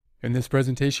In this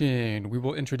presentation, we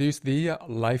will introduce the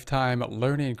Lifetime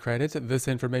Learning Credit. This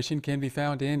information can be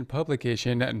found in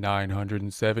publication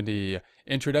 970.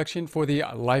 Introduction for the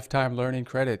Lifetime Learning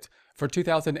Credit. For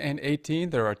 2018,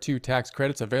 there are 2 tax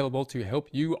credits available to help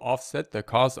you offset the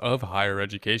cost of higher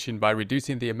education by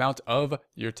reducing the amount of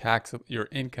your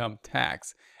income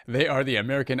tax. They are the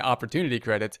American Opportunity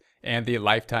Credit and the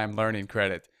Lifetime Learning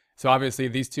Credit. So obviously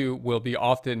these two will be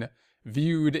often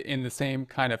viewed in the same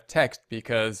kind of text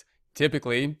because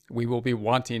typically we will be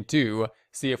wanting to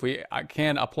see if we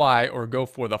can apply or go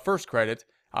for the first credit,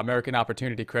 American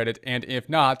Opportunity Credit, and if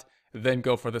not, then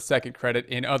go for the second credit.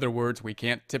 In other words, we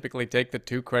can't typically take the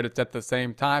 2 credits at the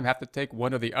same time, have to take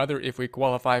one or the other if we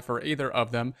qualify for either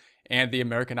of them, and the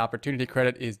American Opportunity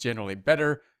Credit is generally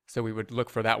better, so we would look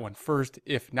for that one first.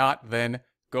 If not, then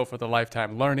go for the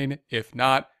Lifetime Learning. If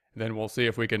not, then we'll see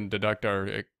if we can deduct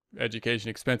our education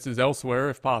expenses elsewhere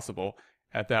if possible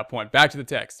at that point. Back to the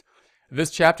text. This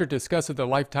chapter discusses the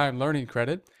Lifetime Learning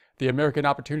Credit. The American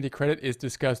Opportunity Credit is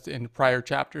discussed in prior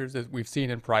chapters, as we've seen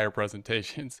in prior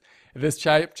presentations. This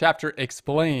chapter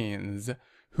explains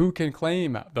who can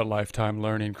claim the Lifetime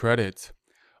Learning Credit,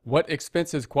 what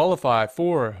expenses qualify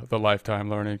for the Lifetime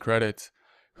Learning Credit,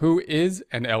 who is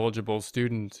an eligible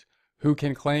student, who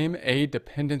can claim a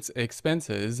dependent's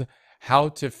expenses, how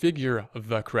to figure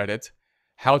the credit,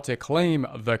 how to claim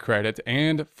the credit,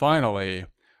 and finally,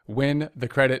 when the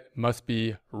credit must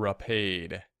be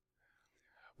repaid.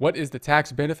 What is the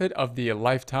tax benefit of the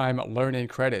Lifetime Learning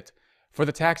Credit? For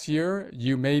the tax year,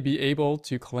 you may be able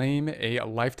to claim a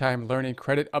Lifetime Learning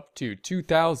Credit up to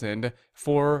 $2,000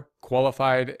 for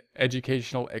qualified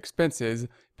educational expenses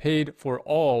paid for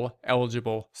all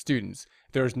eligible students.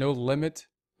 There is no limit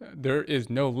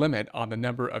on the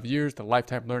number of years the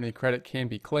Lifetime Learning Credit can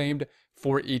be claimed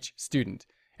for each student.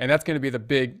 And that's going to be the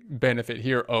big benefit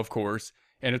here, of course.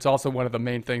 And it's also one of the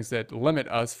main things that limit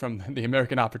us from the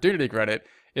American Opportunity Credit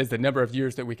is the number of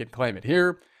years that we can claim it.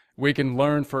 Here, we can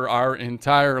learn for our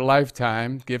entire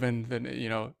lifetime, given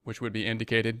the, which would be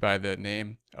indicated by the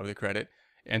name of the credit,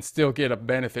 and still get a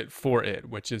benefit for it,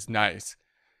 which is nice.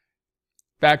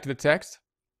 Back to the text.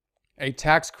 A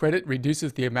tax credit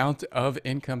reduces the amount of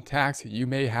income tax you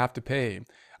may have to pay.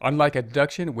 Unlike a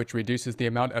deduction, which reduces the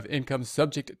amount of income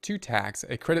subject to tax,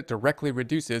 a credit directly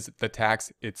reduces the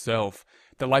tax itself.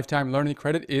 The Lifetime Learning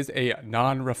Credit is a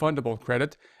non-refundable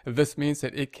credit. This means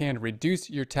that it can reduce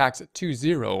your tax to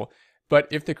 0, but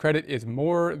if the credit is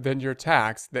more than your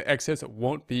tax, the excess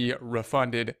won't be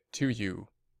refunded to you.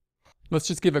 Let's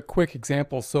just give a quick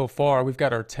example so far. We've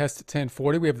got our test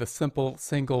 1040. We have the simple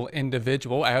single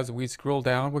individual. As we scroll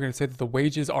down, we're going to say that the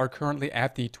wages are currently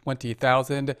at the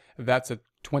 $20,000. That's a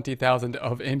 $20,000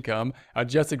 of income.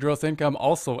 Adjusted gross income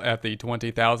also at the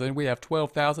 $20,000. We have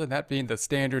 $12,000, that being the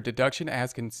standard deduction,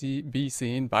 as can be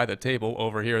seen by the table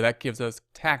over here. That gives us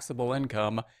taxable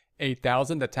income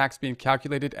 $8,000. The tax being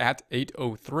calculated at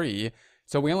 $803.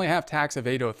 So we only have tax of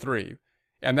 $803.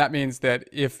 And that means that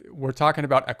if we're talking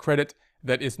about a credit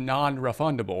that is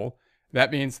non-refundable,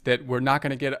 that means that we're not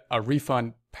going to get a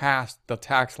refund past the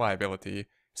tax liability.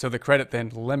 So the credit then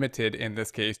limited in this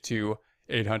case to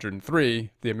 $803,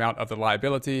 the amount of the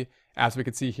liability. As we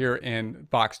can see here in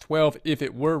box 12, if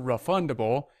it were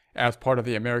refundable, as part of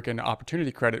the American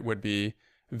Opportunity Credit would be,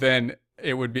 then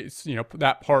it would be,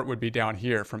 that part would be down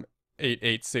here from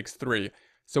 8863.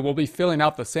 So we'll be filling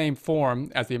out the same form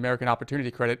as the American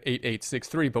Opportunity Credit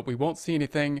 8863, but we won't see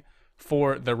anything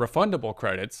for the refundable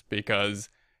credits because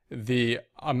the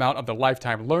amount of the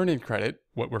Lifetime Learning Credit,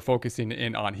 what we're focusing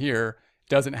in on here,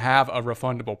 doesn't have a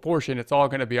refundable portion. It's all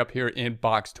going to be up here in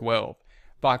box 12.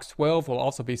 Box 12 will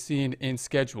also be seen in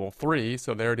Schedule 3.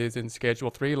 So there it is in Schedule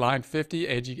 3, line 50,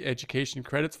 education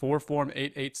credits for Form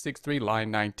 8863,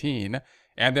 line 19.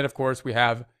 And then, of course, we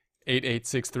have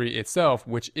 8863 itself,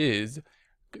 which is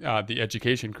the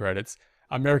education credits.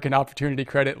 American Opportunity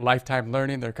Credit, Lifetime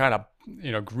Learning, they're kind of,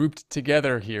 grouped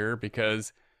together here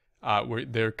because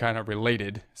they're kind of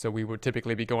related. So we would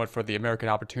typically be going for the American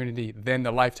Opportunity, then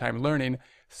the Lifetime Learning.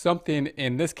 Something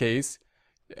in this case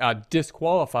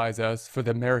disqualifies us for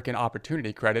the American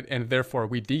Opportunity Credit, and therefore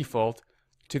we default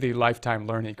to the Lifetime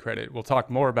Learning Credit. We'll talk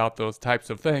more about those types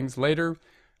of things later,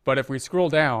 but if we scroll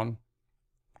down,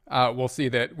 we'll see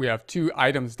that we have 2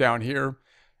 items down here.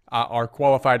 Our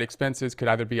qualified expenses could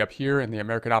either be up here in the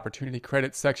American Opportunity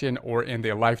Credit section or in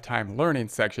the Lifetime Learning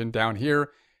section. Down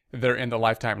here, they're in the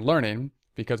Lifetime Learning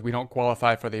because we don't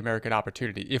qualify for the American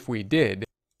Opportunity. If we did,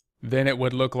 then it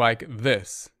would look like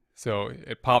this. So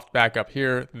it popped back up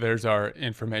here. There's our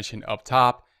information up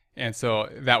top. And so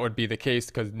that would be the case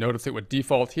because notice it would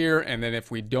default here. And then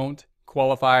if we don't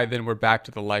qualify, then we're back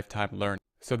to the Lifetime Learning.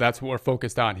 So that's what we're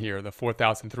focused on here, the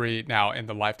 4003 now in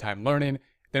the lifetime learning.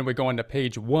 Then we go into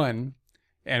page 1,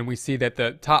 and we see that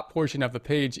the top portion of the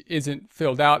page isn't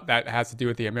filled out. That has to do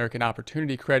with the American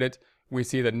Opportunity Credit. We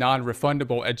see the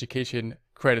non-refundable education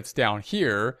credits down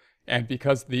here, and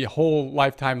because the whole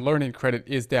lifetime learning credit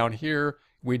is down here,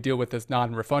 we deal with this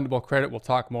non-refundable credit. We'll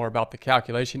talk more about the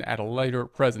calculation at a later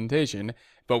presentation,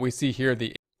 but we see here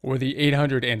the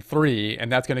 803,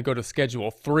 and that's going to go to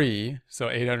Schedule 3. So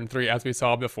 803, as we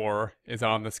saw before, is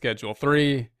on the Schedule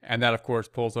 3, and that, of course,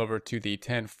 pulls over to the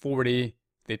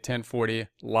 1040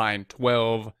 line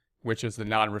 12, which is the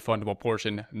non-refundable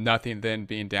portion, nothing then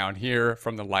being down here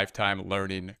from the lifetime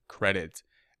learning credit.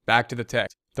 Back to the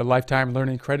text. The lifetime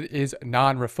learning credit is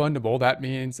non-refundable. That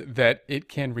means that it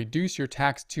can reduce your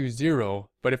tax to 0,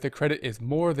 but if the credit is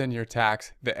more than your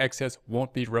tax, the excess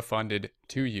won't be refunded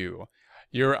to you.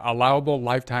 Your allowable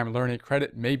lifetime learning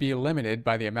credit may be limited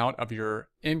by the amount of your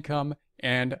income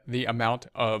and the amount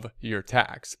of your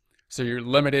tax. So you're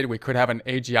limited. We could have an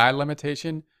AGI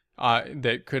limitation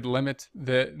that could limit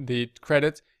the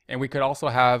credit, and we could also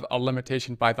have a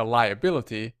limitation by the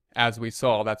liability, as we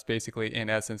saw. That's basically, in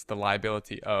essence, the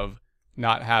liability of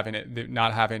not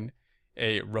having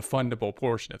a refundable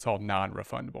portion. It's all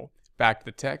non-refundable. Back to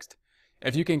the text.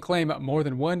 If you can claim more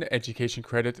than one education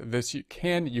credit this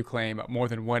year, you claim more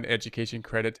than one education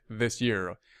credit this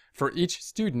year? For each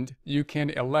student, you can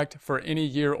elect for any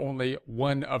year only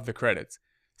one of the credits.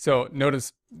 So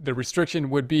notice the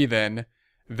restriction would be then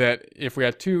that if we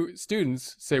had 2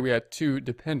 students, say we had 2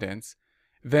 dependents,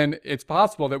 then it's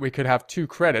possible that we could have 2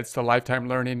 credits, the lifetime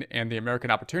learning and the American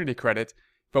Opportunity Credit,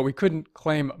 but we couldn't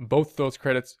claim both those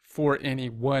credits for any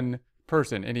one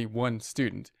person, any one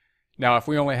student. Now, if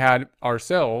we only had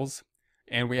ourselves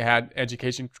and we had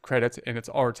education credits and it's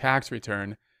our tax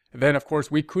return, then of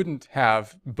course we couldn't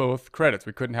have both credits.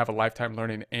 We couldn't have a lifetime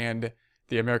learning and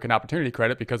the American Opportunity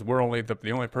Credit because we're only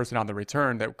the only person on the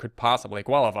return that could possibly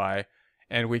qualify,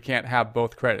 and we can't have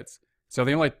both credits. So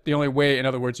the only way, in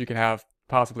other words, you can have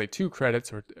possibly 2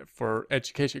 credits, or for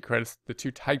education credits, the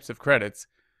 2 types of credits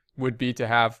would be to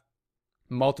have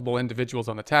multiple individuals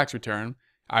on the tax return,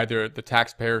 either the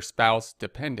taxpayer, spouse,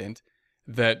 dependent,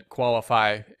 that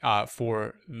qualify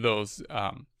for those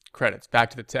credits. Back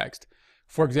to the text.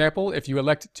 For example, if you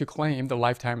elect to claim the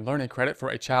lifetime learning credit for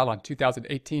a child on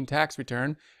 2018 tax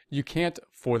return, you can't,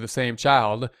 for the same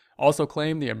child, also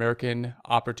claim the American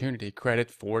Opportunity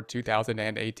Credit for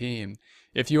 2018.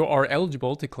 If you are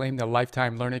eligible to claim the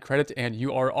lifetime learning credit and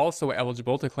you are also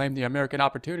eligible to claim the American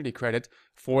Opportunity Credit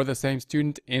for the same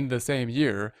student in the same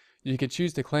year, you can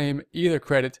choose to claim either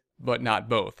credit but not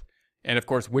both. And of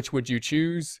course, which would you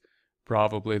choose?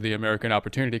 Probably the American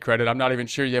Opportunity Credit. I'm not even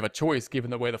sure you have a choice given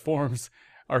the way the forms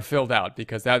are filled out,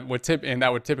 because that would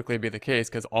typically be the case,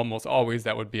 because almost always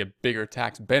that would be a bigger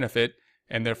tax benefit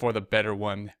and therefore the better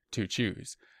one to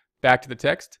choose. Back to the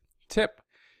text. Tip.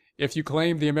 If you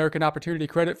claim the American Opportunity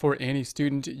Credit for any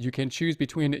student, you can choose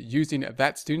between using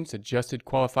that student's adjusted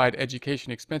qualified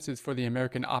education expenses for the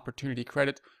American Opportunity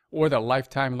Credit or the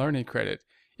Lifetime Learning Credit.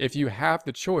 If you have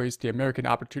the choice, the American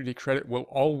Opportunity Credit will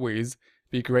always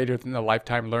be greater than the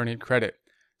Lifetime Learning Credit.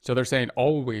 So they're saying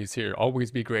always here,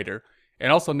 always be greater.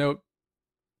 And also note,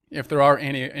 if there are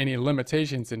any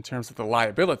limitations in terms of the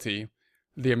liability,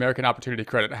 the American Opportunity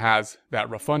Credit has that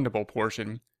refundable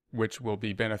portion, which will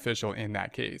be beneficial in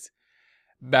that case.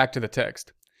 Back to the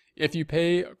text. If you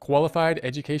pay qualified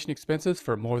education expenses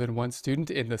for more than one student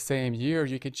in the same year,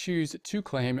 you can choose to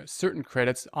claim certain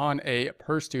credits on a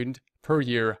per student per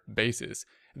year basis.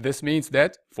 This means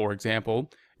that, for example,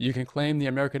 you can claim the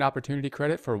American Opportunity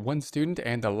Credit for one student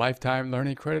and the Lifetime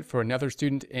Learning Credit for another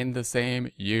student in the same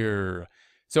year.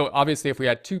 So obviously, if we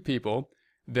had 2 people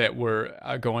that were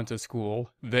going to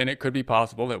school, then it could be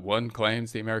possible that one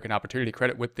claims the American Opportunity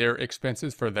Credit with their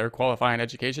expenses for their qualifying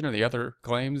education, and the other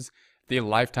claims the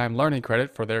Lifetime Learning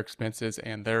Credit for their expenses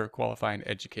and their qualifying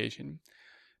education.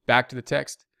 Back to the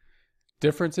text.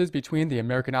 Differences between the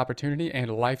American Opportunity and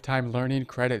Lifetime Learning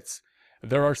Credits.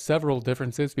 There are several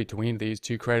differences between these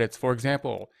 2 credits. For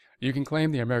example, you can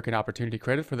claim the American Opportunity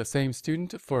Credit for the same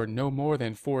student for no more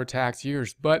than 4 tax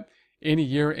years, but any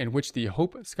year in which the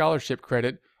Hope Scholarship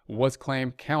Credit was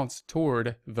claimed counts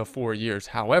toward the 4 years.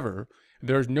 However,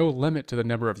 there's no limit to the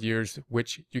number of years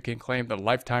which you can claim the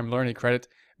Lifetime Learning Credit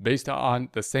based on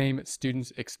the same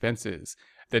student's expenses.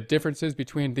 The differences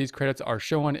between these credits are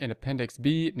shown in Appendix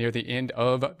B near the end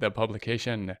of the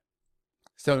publication.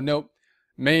 So note,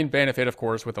 main benefit, of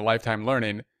course, with the lifetime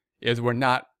learning is we're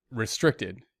not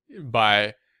restricted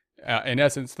by, in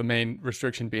essence, the main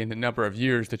restriction being the number of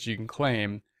years that you can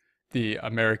claim the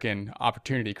American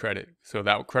Opportunity Credit. So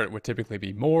that credit would typically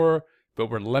be more, but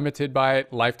we're limited by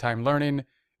lifetime learning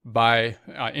by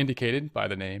indicated by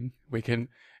the name. We can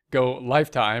go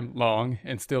lifetime long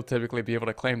and still typically be able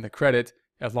to claim the credit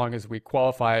as long as we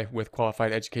qualify with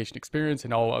qualified education experience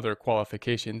and all other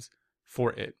qualifications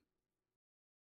for it.